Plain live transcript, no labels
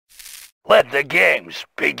Let the games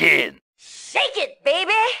begin. Shake it,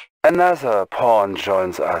 baby! Another pawn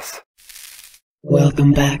joins us.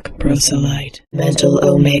 Welcome back, Proselyte. Mental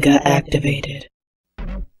Omega activated.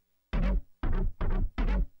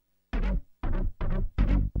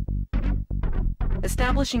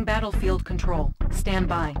 Establishing battlefield control. Stand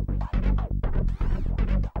by.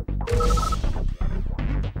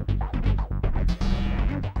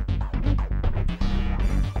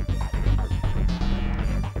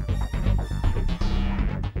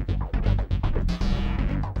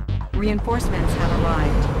 Reinforcements have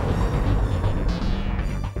arrived.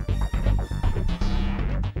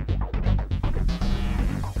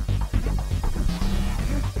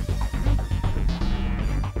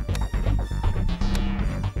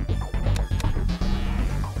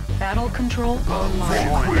 Battle control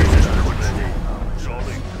online.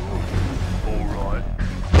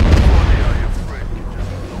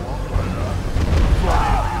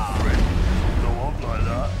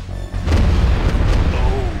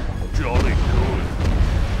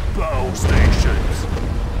 Stations.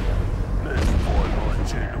 Let's find my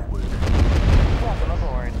gentlemen. Welcome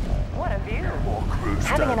aboard. What a view.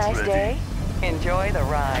 Having a nice day? Enjoy the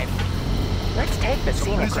ride. Let's take the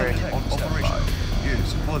scenic route.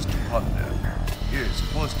 Yes, it was too hot there. Yes,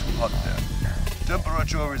 it was too hot there.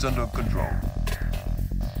 Temperature is under control.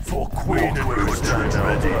 For Queen and crew stand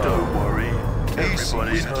ready, don't worry.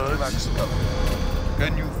 Everybody's heard.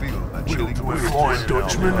 Can you feel that chilling We're breeze? flying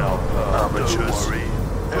Dutchmen. Amateurs. Don't worry.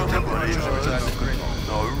 Everybody's heard.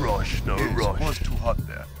 No rush, no Yes, rush. it was too hot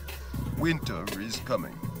there. Winter is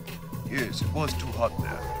coming. Yes, it was too hot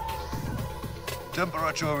there.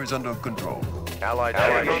 Temperature is under control. Allied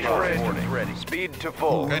ready. Speed to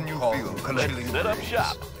full. Can you feel the chilling Set up breeze?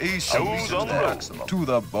 shop. AC Shows is on the at road. maximum. To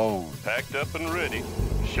the bone. Packed up and ready.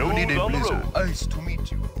 You Shows need a on the blizzard. road. Ice to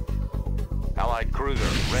meet you. Allied cruiser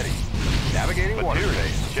ready. Navigating water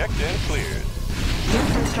space. Checked and cleared.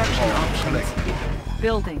 New construction options.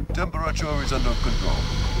 Building. Temperature is under control.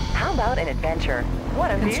 How about an adventure?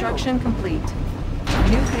 What a view. Construction complete.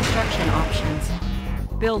 New construction options.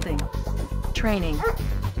 Building. Training.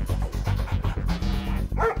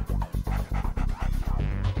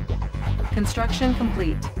 Construction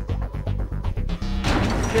complete.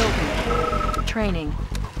 Building. Training.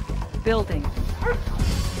 Building.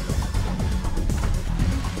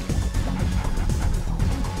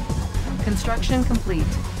 Construction complete.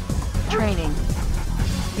 Training.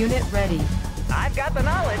 Unit ready. I've got the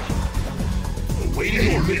knowledge.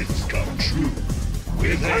 Awaiting orders come true.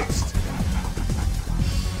 With haste.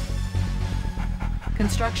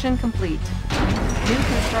 Construction complete. New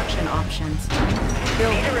construction options. Need a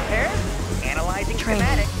Building. repair? Analyzing Training.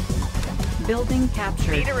 schematic. Building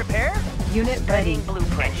captured. Need a repair? Unit ready. Studying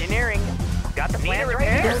blueprint. Engineering. Got the plan right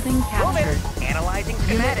here. Building captured. Moving. Analyzing Unit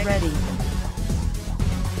schematic. ready.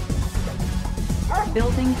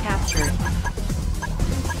 Building captured.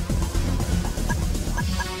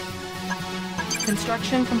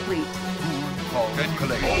 Construction complete. Can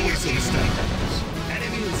collect. Always on standards.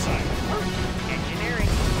 Enemy in sight. Engineering.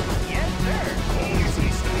 Yes, sir. Always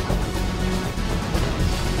on standards.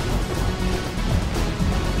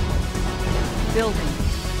 Building.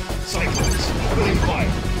 Cyclones. Opening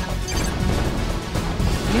fire.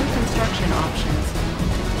 New construction options.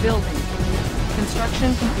 Building.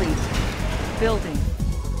 Construction complete. Building.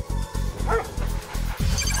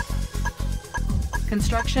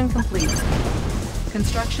 Construction complete.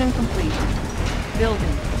 Construction complete.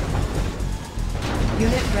 Building.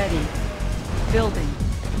 Unit ready. Building.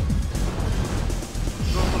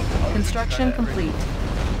 Construction complete.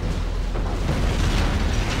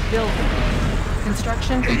 Building.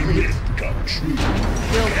 Construction complete. Come true.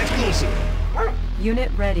 Building. Get closer.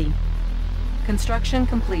 Unit ready. Construction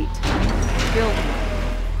complete. Building.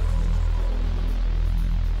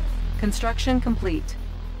 Construction complete.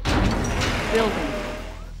 Building.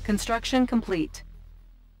 Construction complete.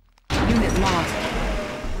 Unit lost.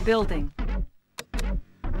 Building.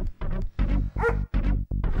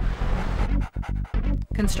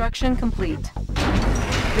 Construction complete.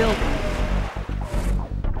 Building.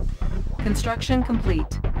 Construction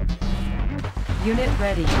complete. Unit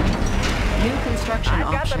ready. New construction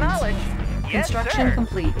I've got options. the knowledge. Yes, Construction sir.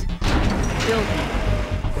 complete. Building.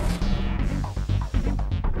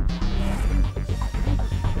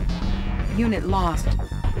 Unit lost.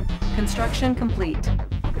 Construction complete.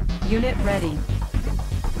 Unit ready.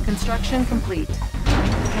 Construction complete.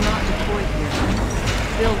 Cannot deploy here.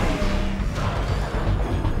 Building.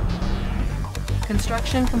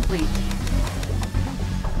 Construction complete.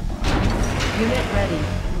 Unit ready.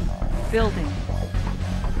 Building.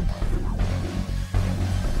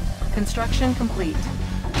 Construction complete.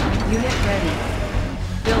 Unit ready.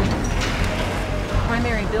 Building.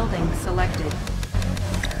 Primary building selected.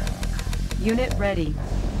 Unit ready.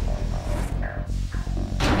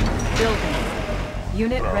 Building.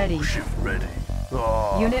 Unit ready. Ship ready.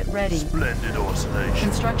 Ah, Unit ready. Splendid oscillation.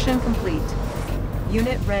 Construction complete.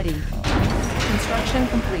 Unit ready. Construction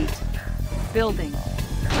complete. Building.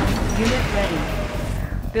 Unit ready.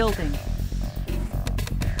 Building.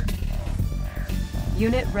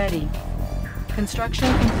 Unit ready. Construction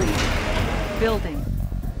complete. Building.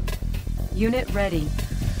 Unit ready.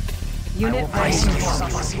 Unit ready.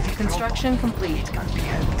 Construction complete.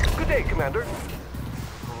 Good day, Commander.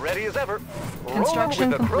 Ready as ever.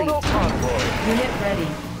 Construction Roll with the complete. Chrono Convoy. Unit ready.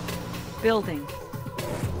 Building.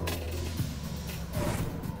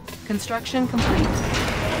 Construction complete.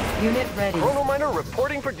 Unit ready. Chrono Miner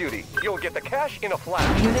reporting for duty. You'll get the cash in a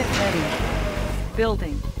flash. Unit ready.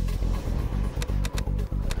 Building.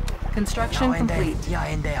 Construction complete.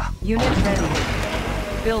 Unit ready.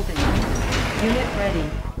 Building. Unit ready.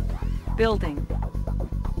 Building.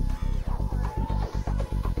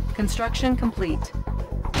 Construction complete.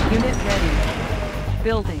 Unit ready.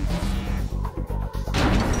 Building.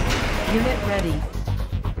 Unit ready.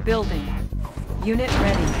 Building. Unit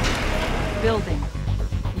ready. Building.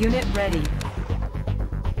 Unit ready.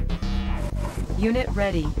 Unit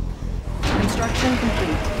ready. Construction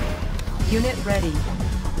complete. Unit ready.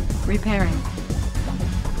 Repairing.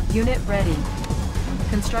 Unit ready.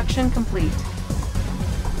 Construction complete.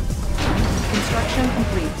 Construction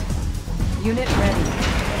complete. Unit ready.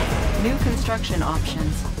 New construction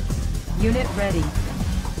options. Unit ready.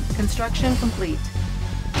 Construction complete.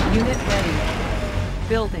 Unit ready.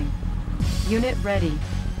 Building. Unit ready.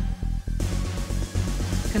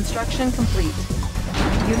 Construction complete.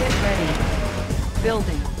 Unit ready.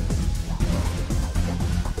 Building.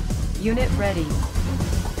 Unit ready.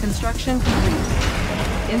 Construction complete.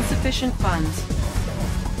 Insufficient funds.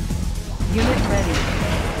 Unit ready.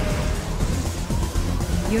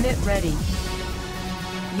 Unit ready.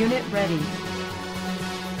 Unit ready.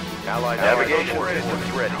 Allied navigation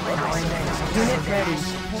systems ready. Unit ready.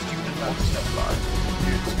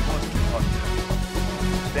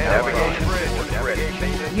 Navigation systems ready.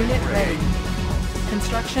 Unit ready.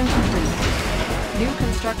 Construction complete. New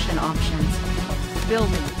construction options.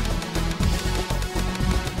 Building.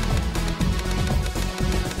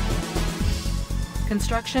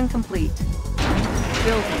 Construction complete.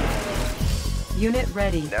 Building. Unit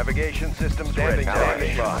ready. Navigation systems ready.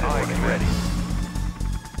 Navigation ready.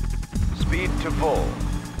 Speed to full.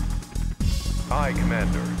 Aye,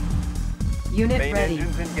 Commander. Unit Main ready.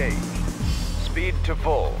 engines engaged. Speed to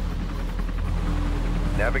full.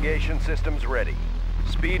 Navigation systems ready.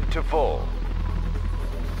 Speed to full.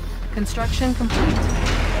 Construction complete.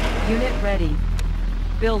 Unit ready.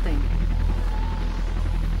 Building.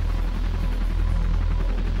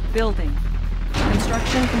 Building.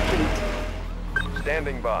 Construction complete.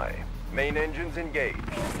 Standing by. Main engines engaged.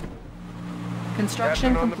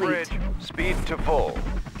 Construction Captain on the complete. bridge. Speed to full.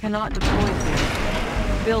 Cannot deploy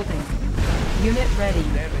here. Building. Unit ready.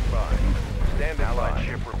 Standing by. Standing Allied by.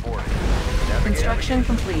 Ship reporting. Navigation Construction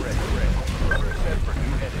complete. Ready. Set for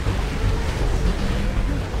new heading.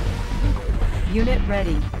 Unit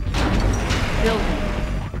ready. Building.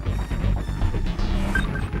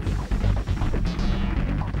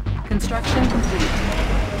 Construction complete.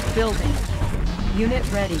 Building. Unit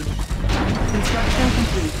ready. Construction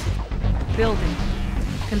complete. Building.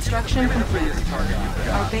 Construction complete.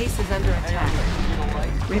 Our base is under attack.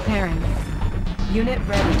 Repairing. Unit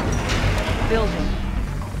ready. Building.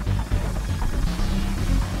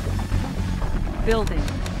 Building.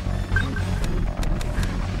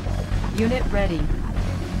 Unit ready.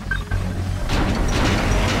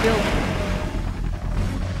 Building.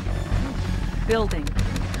 Building.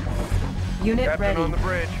 Unit Captain ready. on the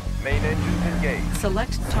bridge. Main engines engaged.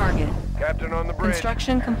 Select target. Captain on the bridge.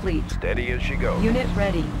 Construction complete. Steady as she goes. Unit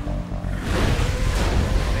ready. Main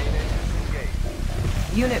engines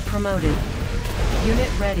engaged. Unit promoted. Unit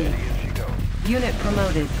ready. Steady as she goes. Unit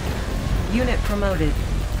promoted. Unit promoted.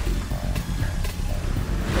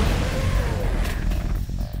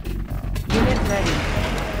 Unit ready.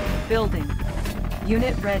 Building.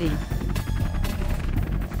 Unit ready.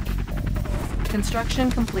 Construction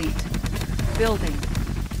complete. Building.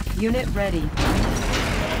 Unit ready.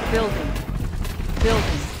 Building.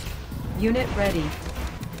 Building. Unit ready.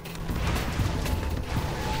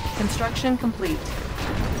 Construction complete.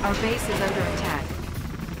 Our base is under attack.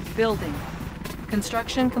 Building.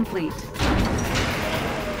 Construction complete.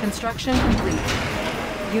 Construction complete.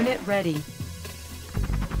 Unit ready.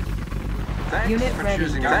 Unit ready.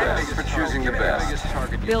 Thanks for choosing the best.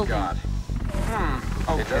 Building.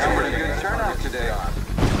 It doesn't get a good turnout today.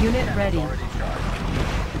 Unit ready.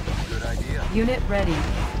 Good idea. Unit ready.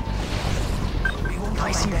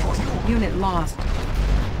 Unit lost.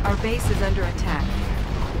 Our base is under attack.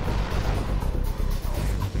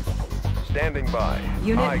 Standing by.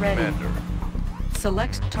 Unit Aye, ready. Commander.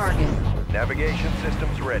 Select target. Navigation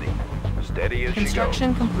systems ready. Steady as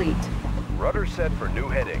Construction complete. she goes. Rudder set for new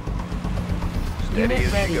heading. Steady Unit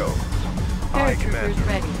as ready. she goes. Aye, Paratroopers Commander.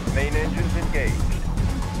 ready. Main engines engaged.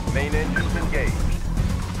 Main engines engaged.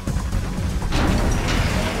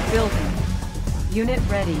 Building. Unit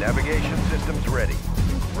ready. Navigation systems ready.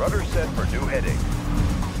 Rudder set for new heading.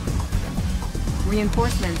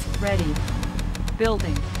 Reinforcements ready.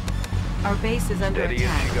 Building. Our base is under Steady as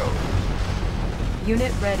attack. she goes.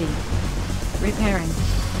 Unit ready. Repairing.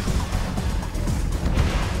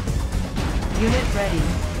 Unit ready.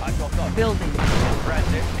 Building.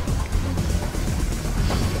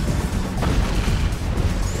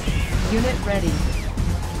 Unit ready.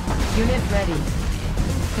 Unit ready.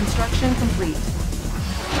 Construction complete.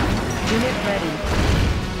 Unit ready.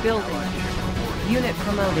 Building. Unit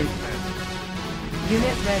promoted.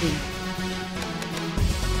 Unit ready.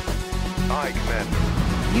 Aye, Commander.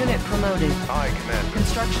 Unit promoted. Aye, Commander.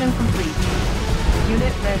 Construction complete.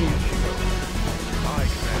 Unit ready. Aye,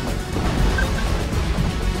 Commander.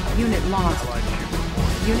 Unit lost. Allied ship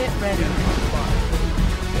reporting. Unit ready.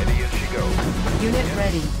 Steady as she goes. Unit Enemy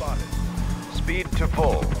ready. spotted. Speed to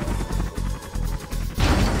full.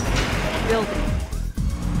 Building.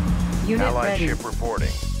 Unit Allied ready. ship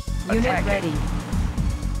reporting. Unit Attacking. ready.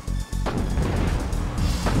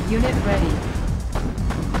 Unit ready.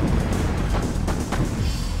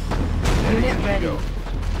 Steady Unit as she ready. goes.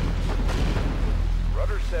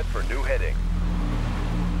 Rudder set for new heading.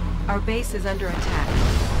 Our base is under attack.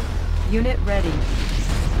 Unit ready.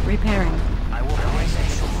 Repairing.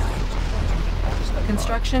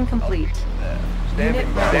 Construction complete. Unit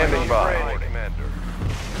ready. Standing by. Commander.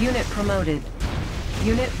 Unit promoted.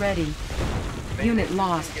 Unit ready. Unit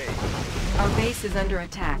lost. Our base is under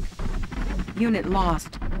attack. Unit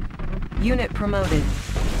lost. Unit promoted.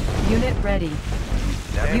 Unit ready. Unit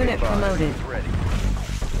Standing by. promoted. Ready.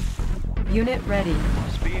 Unit ready.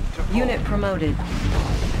 Speed to full. Unit promoted.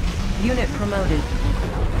 Unit promoted.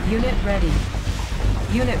 Unit ready.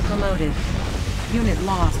 Unit promoted. Unit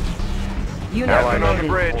lost. Unit Allied on the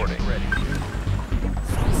promoted. bridge.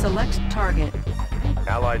 Ready. Select target.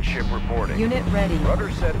 Allied ship reporting. Unit ready.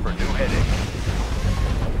 Rudder set for new heading.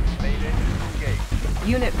 Main engines engaged.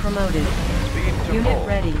 Unit promoted. Speed to Unit full.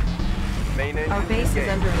 ready. Main engines Our base is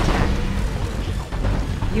engaged. under attack.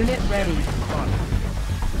 Unit ready. Spotted.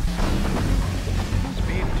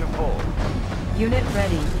 Speed to full. Unit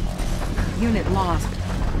ready. Unit lost.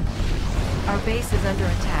 Our base is under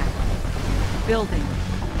attack. Building.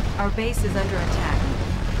 Our base is under attack.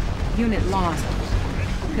 Unit lost.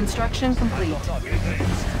 Construction complete.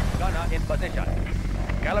 Gunner in position.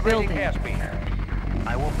 Calibrating Building. airspeed.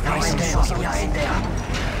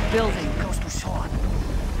 Building.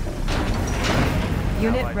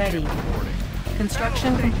 Unit Allied ready. ship reporting.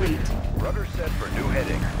 Construction complete. Rudder set for new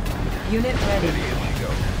heading. Unit Steady ready. as she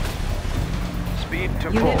goes. Speed to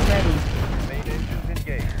Unit full. ready. Main engines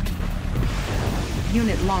engaged.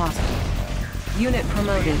 Unit lost. Unit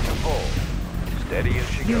promoted. Speed to full. Steady as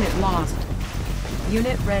she Unit goes. lost.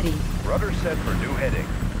 Unit ready. Rudder set for new heading.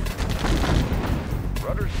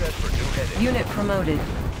 Rudder set for new heading. Unit promoted.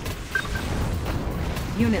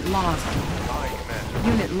 Unit lost. Aye, Commander.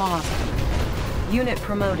 Unit lost. Unit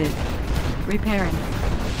promoted. Repairing.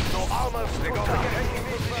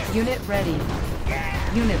 Unit ready.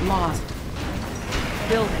 Unit lost.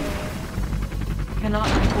 Building. Cannot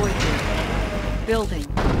deploy here. Building.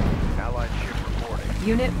 Allied ship reporting.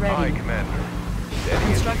 Unit Aye, ready. Commander. Steady as she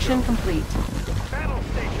Construction goes. complete. Battle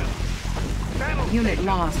station. Battle Unit station.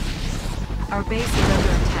 lost. Our base is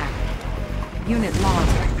under attack. Unit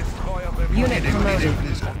lost. Unit promoted.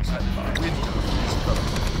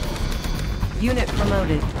 Unit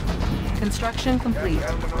promoted. Construction complete.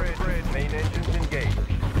 Main engines engaged.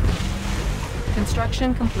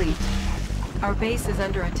 Construction complete. Our base is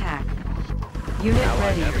under attack. Unit Allied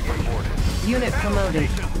ready. navigation reported. Unit promoted.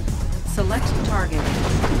 Select target.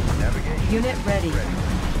 Navigation Unit ready.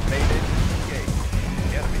 Main engines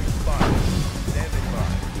engaged. Enemy spotted. Standing by.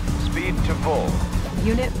 Speed to full.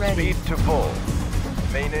 Unit ready. Speed to full.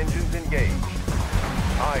 Main engines engaged.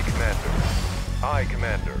 Aye, Commander. Aye,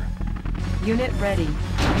 Commander. Unit ready.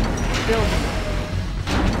 Building.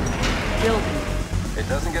 Building. It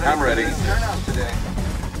doesn't get I'm ready. Turnout today.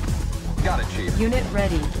 Got it, Chief. Unit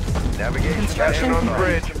ready. Navigation Construction on the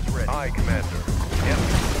complete. bridge. Aye, Commander.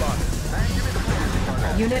 Enemy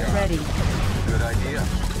spotted. Unit ready. Good Good idea.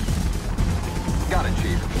 Got it,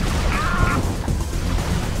 Chief.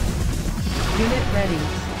 Unit ready.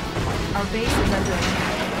 Our base is under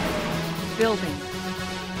attack. Building.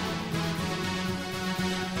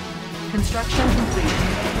 Construction complete.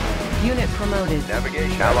 Unit promoted.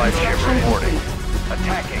 Navigation allied ship Construction reporting. complete.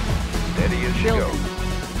 Attacking. Steady as she Building. goes.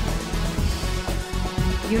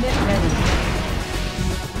 Unit ready.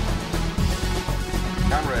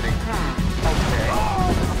 I'm ready. Okay.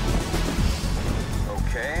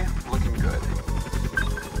 Okay, looking good.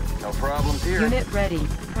 No problems here. Unit ready.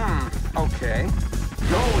 Okay.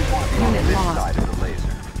 You always want to be on Unit this lost. side of the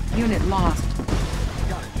laser. Unit lost.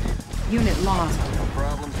 Got it, Chief. Unit lost. No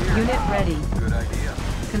problems here. Unit ready. Good idea.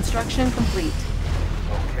 Construction complete.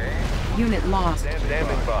 Okay. Unit lost.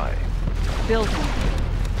 Standing by. Building.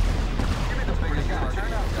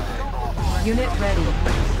 Unit ready.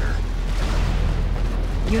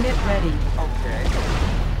 Unit ready. Okay.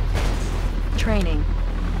 Training.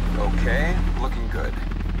 Okay, looking good.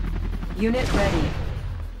 Unit ready.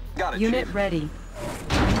 Got it, Unit Chief. ready.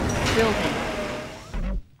 Building.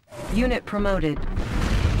 Unit promoted.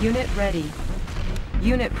 Unit ready.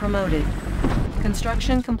 Unit promoted.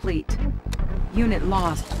 Construction complete. Unit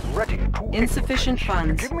lost. Ready to Insufficient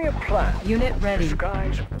funds. Give me a plan. Unit ready.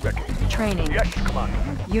 Disguise ready. Training. Yes,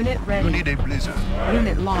 Commander. Unit You ready. need a blizzard.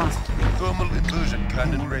 Unit lost. Thermal inversion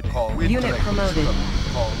cannon ready. Call. Wind Unit collectors promoted.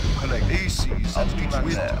 coming. Call. Collect. ACs and wind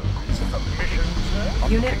is coming.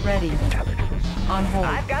 Missions. Unit ready. Intelligence. On hold.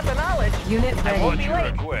 I've got the knowledge. Unit I won't ready. be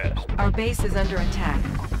late. Request. Our base is under attack.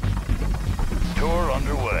 Tour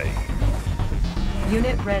underway.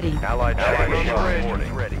 Unit ready. Allied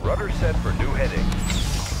navigation ready. Rudder set for new heading.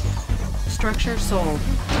 Structure sold.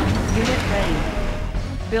 Unit ready.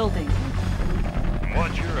 Building.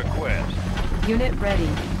 What's your request? Unit ready.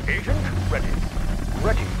 Agent ready.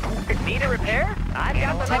 Ready to Need a repair? I've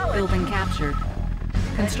got the Tech knowledge. building captured.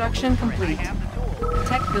 Construction complete.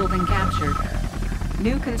 Tech building captured.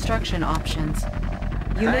 New construction options.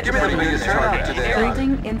 Unit Give me the ready. biggest turnout today.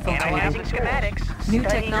 Building And I have the infiltrated. schematics. New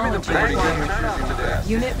Studying technology Biggest required. turnout today.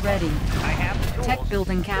 Unit ready. I have the tools. Tech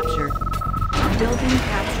building captured. Building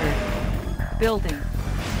captured. Building.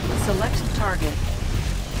 Select target.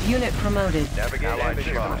 Unit promoted.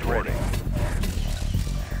 navigation reporting.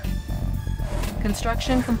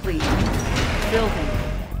 Construction complete. Building.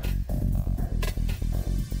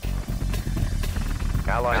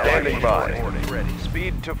 Allied standing by. Ready.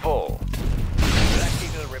 Speed to full.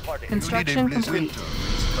 Construction you need a blizzard. complete.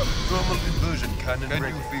 Is coming. Thermal inversion cannon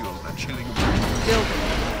ready. You feel the chilling breeze. Building.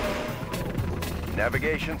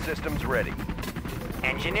 Navigation systems ready.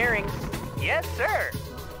 Engineering. Yes, sir.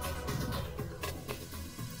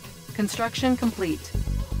 Construction complete.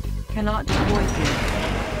 Cannot deploy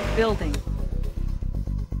here. Building.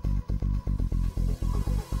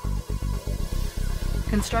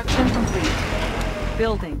 Construction complete.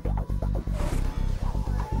 Building.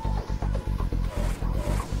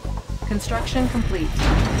 Construction complete.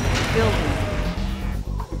 Building.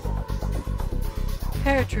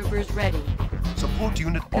 Paratroopers ready. Support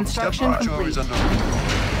unit on Construction temperature is complete. under control.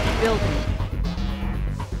 Building.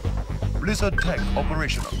 Blizzard tech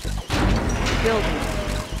operational. Building.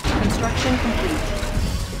 Construction complete.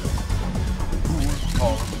 Cool,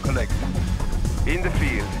 call, collect. In the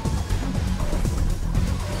field.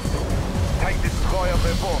 Tank destroyer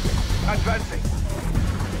reporting. Advancing.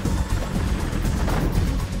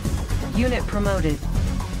 Unit promoted.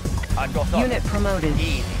 Unit promoted.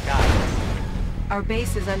 Easy, got it. Our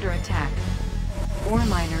base is under attack. Ore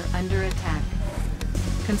miner under attack.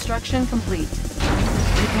 Construction complete.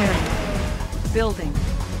 Repairing. Building.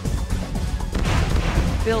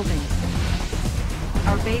 Building.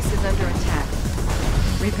 Our base is under attack.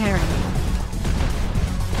 Repairing.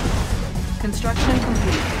 Construction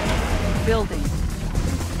complete. Building.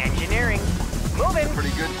 Engineering. Moving.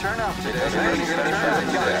 Pretty good turnout today. Pretty good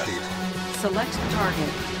turnout. Got it, Chief. Select target.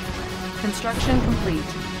 Construction complete.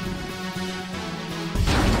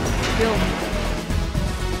 Building.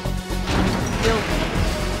 Building.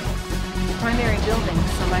 Primary building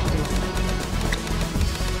selected.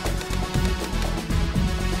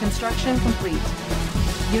 Construction complete.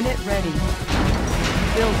 Unit ready.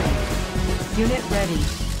 Building. Unit ready.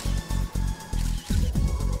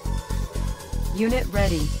 Unit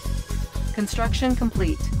ready. Construction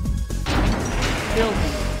complete.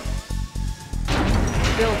 Building.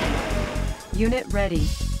 Building. Unit ready.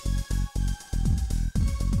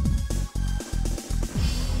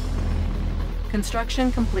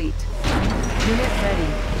 Construction complete. Unit ready.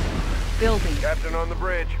 Building. Captain on the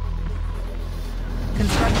bridge.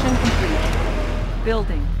 Construction complete.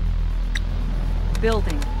 Building.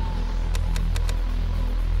 Building.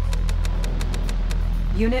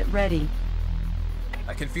 Unit ready.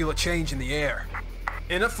 I can feel a change in the air.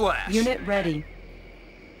 In a flash. Unit ready.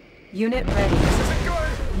 Unit ready. This isn't good.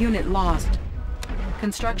 Unit lost.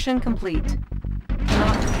 Construction complete.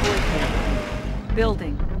 Cannot deploy here.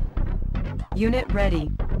 Building. Unit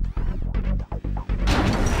ready.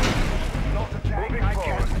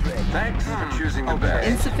 Thanks for choosing the best.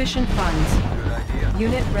 Insufficient funds. Good idea.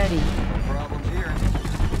 Unit ready. No problems here.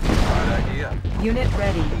 Good idea. Unit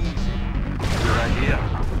ready. Good idea.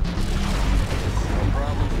 No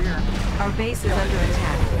problems here. Our base is under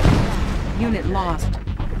attack. Unit lost.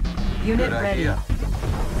 Unit Good ready. idea.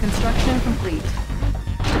 Construction complete.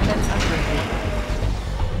 Defense upgraded.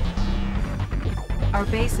 Our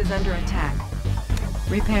base is under attack.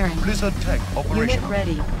 Repairing. Blizzard tank Unit operational.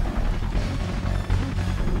 ready.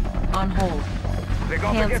 On hold.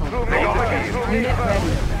 Cancel. Unit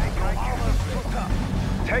ready.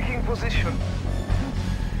 Taking position.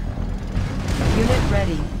 Unit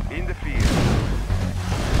ready. In the field.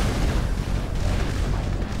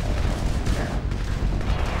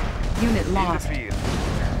 Unit In lost. the field.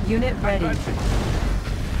 Unit ready. I'm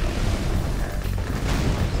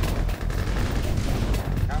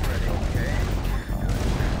ready. Okay.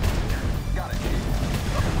 Got it, Chief.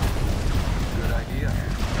 Good idea.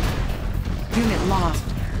 Unit lost.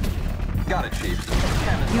 Got it, Chief.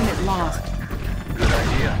 Unit lost. Good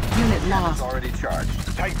idea. Unit It's lost. already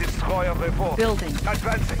charged. Take destroyer report. Building.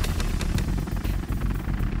 Advancing.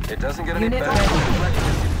 It doesn't get any Unit better.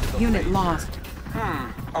 ready. Unit lost.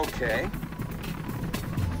 Okay.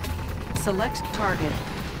 Select target.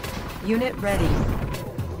 Unit ready.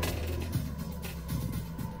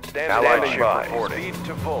 Standing by. Speed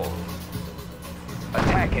to full.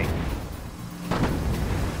 Attacking.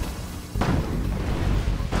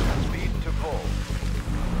 Speed to full.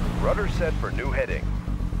 Rudder set for new heading.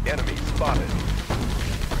 Enemy spotted.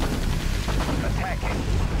 Attacking.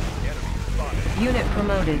 Enemy spotted. Unit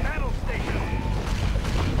promoted. Battle station.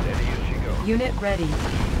 Steady as she goes. Unit ready.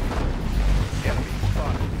 Enemy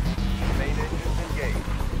spotted. Main engines engaged.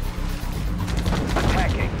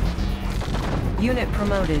 Attacking. Unit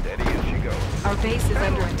promoted. Steady as she goes. Our base is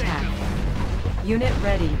under attack. Unit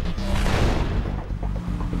ready.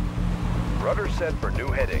 Rudder set for new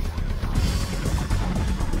heading.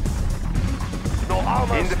 No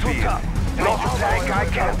armor in the field. Not a tank I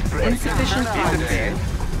can't break. Insufficient In the funds. field.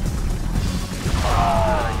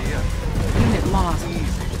 Good idea. Unit lost.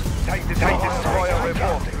 Take destroyer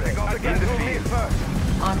reporting. In the field.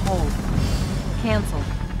 On hold. Cancel.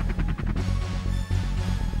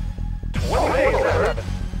 27.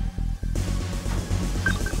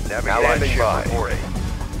 Navigating by.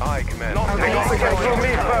 I command. Our They got to base get is through under me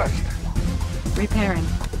attack. first. Repairing.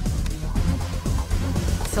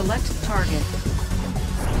 Select target.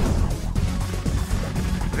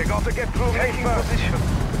 They got to get through me first. Position.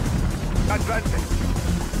 Advancing.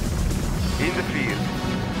 In the field.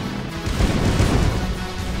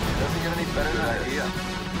 It doesn't get any better than idea.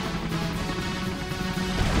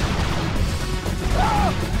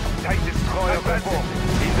 Take destroyer report.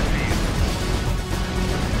 In the field.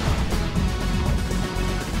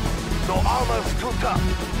 No armor's too tough.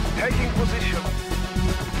 Taking position.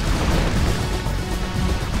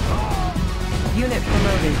 Unit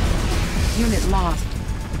promoted. Unit lost.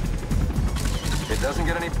 It doesn't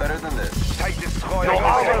get any better than this. Take destroyer. No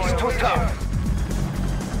armor's too tough.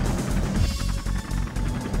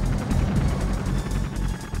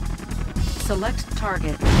 Select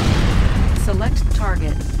target. Select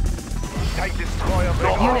target. Take destroyer.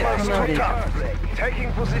 No Unit armor's too promoted. tough.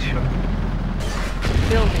 Taking position.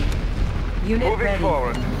 Building. Unit Moving ready.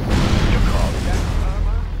 forward. You call that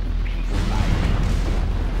armor? Peace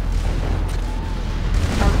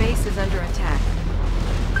Our base is under attack.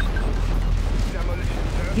 Demolition,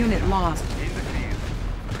 sir. Unit lost. In the field.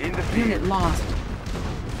 In the field. Unit lost.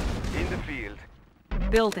 In the field.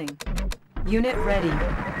 Building. Unit ready.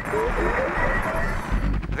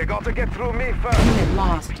 They got to get through me first. Unit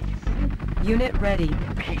lost. Unit ready.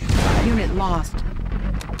 Peace. Unit lost.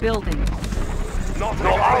 Building. No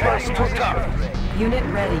armor's too tough. Unit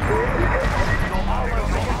ready.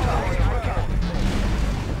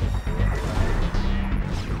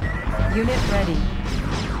 Unit ready.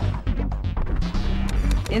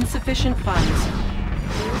 Insufficient funds.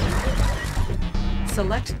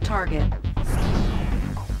 Select target.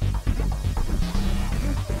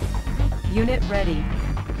 Unit ready.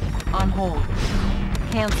 On hold.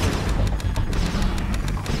 Cancel.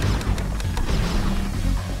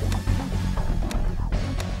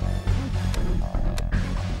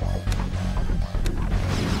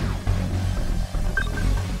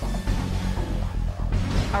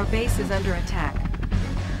 Our base is under attack.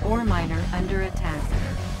 Ore miner under attack.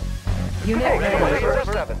 Unit ready.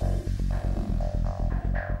 7.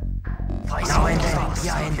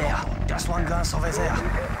 Just one glance over there.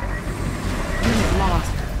 Unit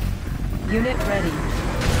lost. Unit ready.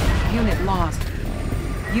 Unit lost.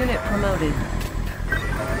 Unit promoted.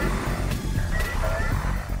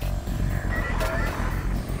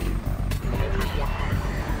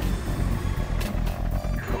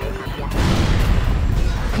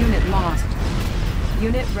 Unit lost.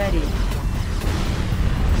 Unit ready.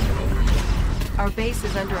 Our base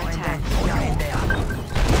is under attack.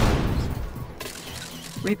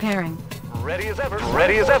 Repairing. Ready as ever.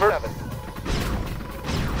 Ready as ever.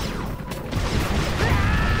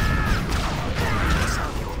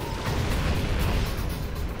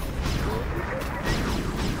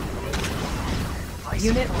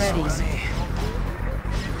 Unit ready.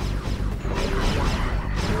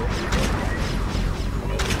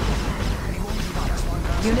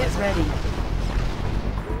 Unit ready.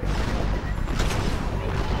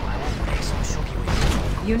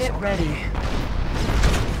 Unit ready.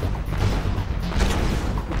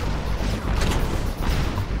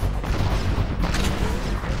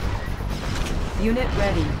 Unit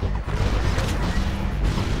ready.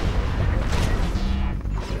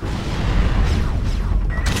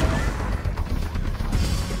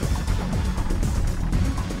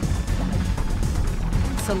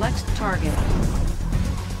 Select target.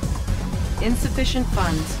 Insufficient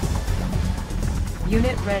funds.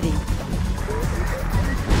 Unit ready.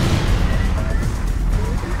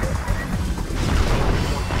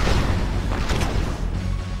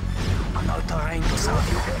 No terrain to serve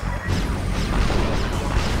you.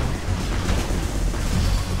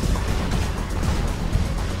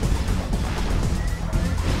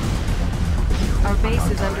 Our base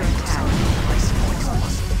is under attack.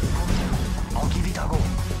 I'll give it a go.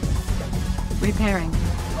 Repairing.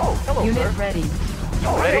 Oh, hello, Unit sir. ready.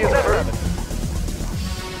 Ready as ever.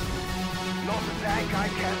 Not a tank I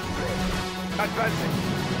can't spare. Advancing.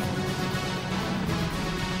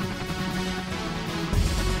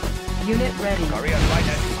 Unit ready. Korea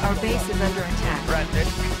lighted. Our base is under attack. Branded.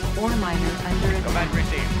 Ore miner under attack. Command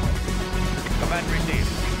received. Command received.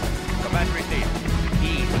 Command received.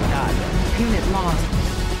 Easy target. Unit lost.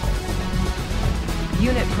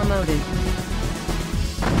 Unit promoted.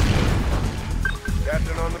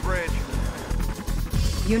 Captain on the bridge.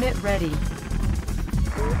 Unit ready.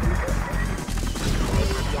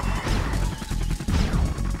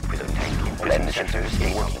 Blend sensors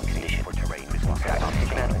in working condition for terrain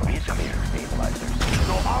responsibility. Stabilizers.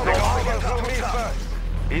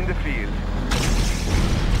 In the field.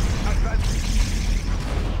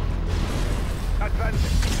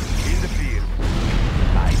 Advancing. In the field.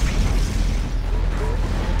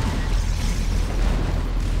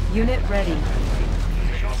 Unit ready.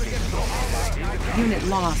 Unit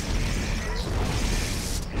lost.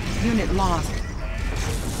 Unit lost.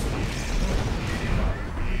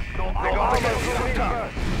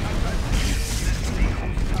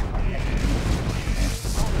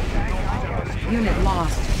 Unit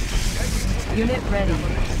lost. Unit ready.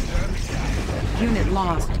 Unit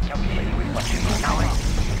lost.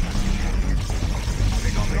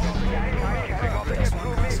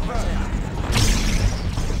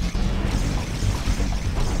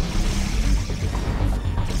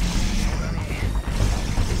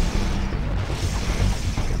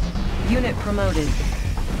 Unit promoted.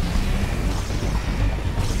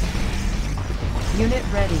 Unit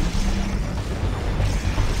ready.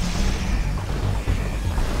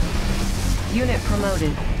 Unit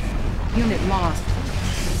promoted. Unit lost.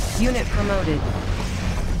 Unit promoted.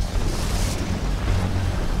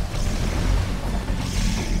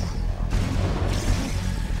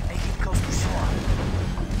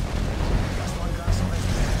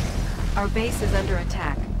 Our base is under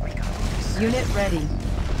attack. Unit ready.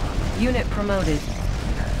 Unit promoted.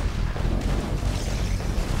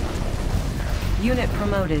 Unit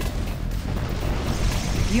promoted.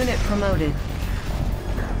 Unit promoted.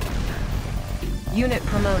 Unit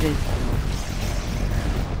promoted.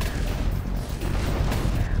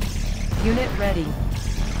 Unit ready.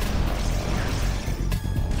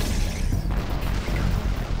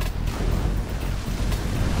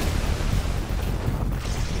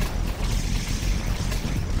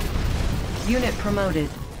 Unit promoted.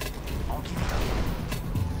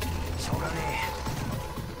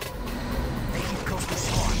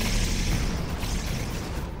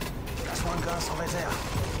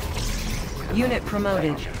 Unit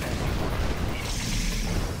promoted.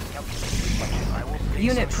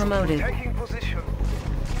 Unit promoted. Taking position.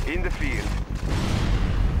 In the field.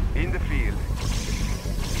 In the field.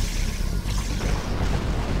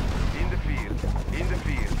 In the field. In the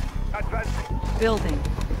field. Advancing. Building.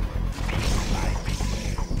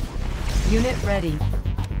 Unit ready.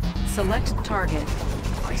 Select target.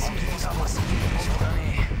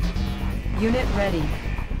 Unit ready.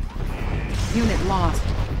 Unit lost.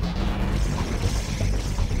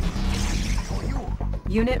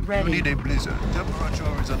 Unit ready. You need a blizzard.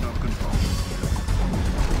 Temperature is under control.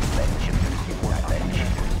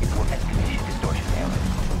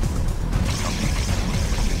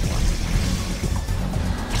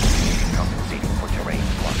 Compensating for terrain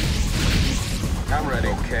flux. I'm ready.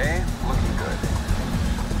 Okay, looking good.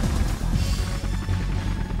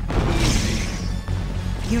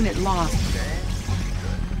 Unit lost.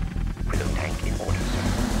 Prism tank in order, sir.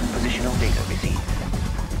 Positional data received.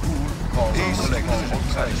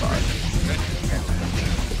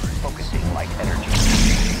 Focusing light energy.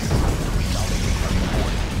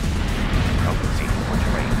 Compensating for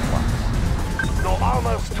terrain flux. No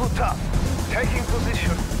armor's too tough. Taking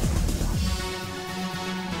position.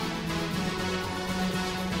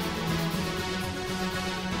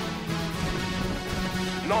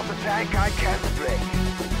 Not a tank I can't break.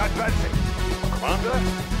 Advancing. Commander?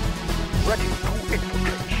 Ready to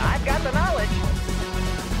infiltrate. I've got the knowledge.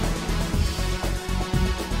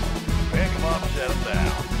 Pick him up, set him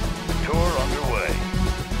down. Tour underway.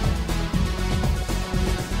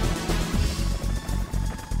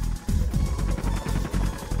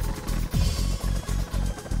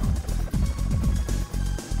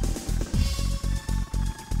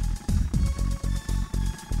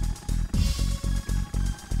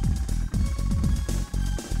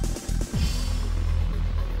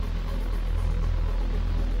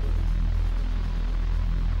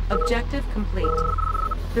 Objective complete.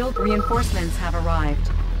 Build reinforcements have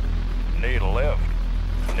arrived. Need a lift.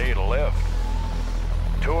 Need a lift.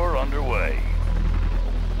 Tour underway.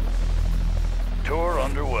 Tour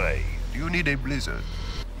underway. Do you need a blizzard?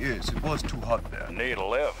 Yes, it was too hot there. Need a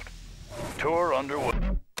lift. Tour underway.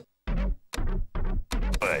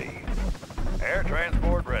 Air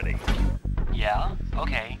transport ready. Yeah?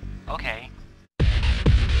 Okay.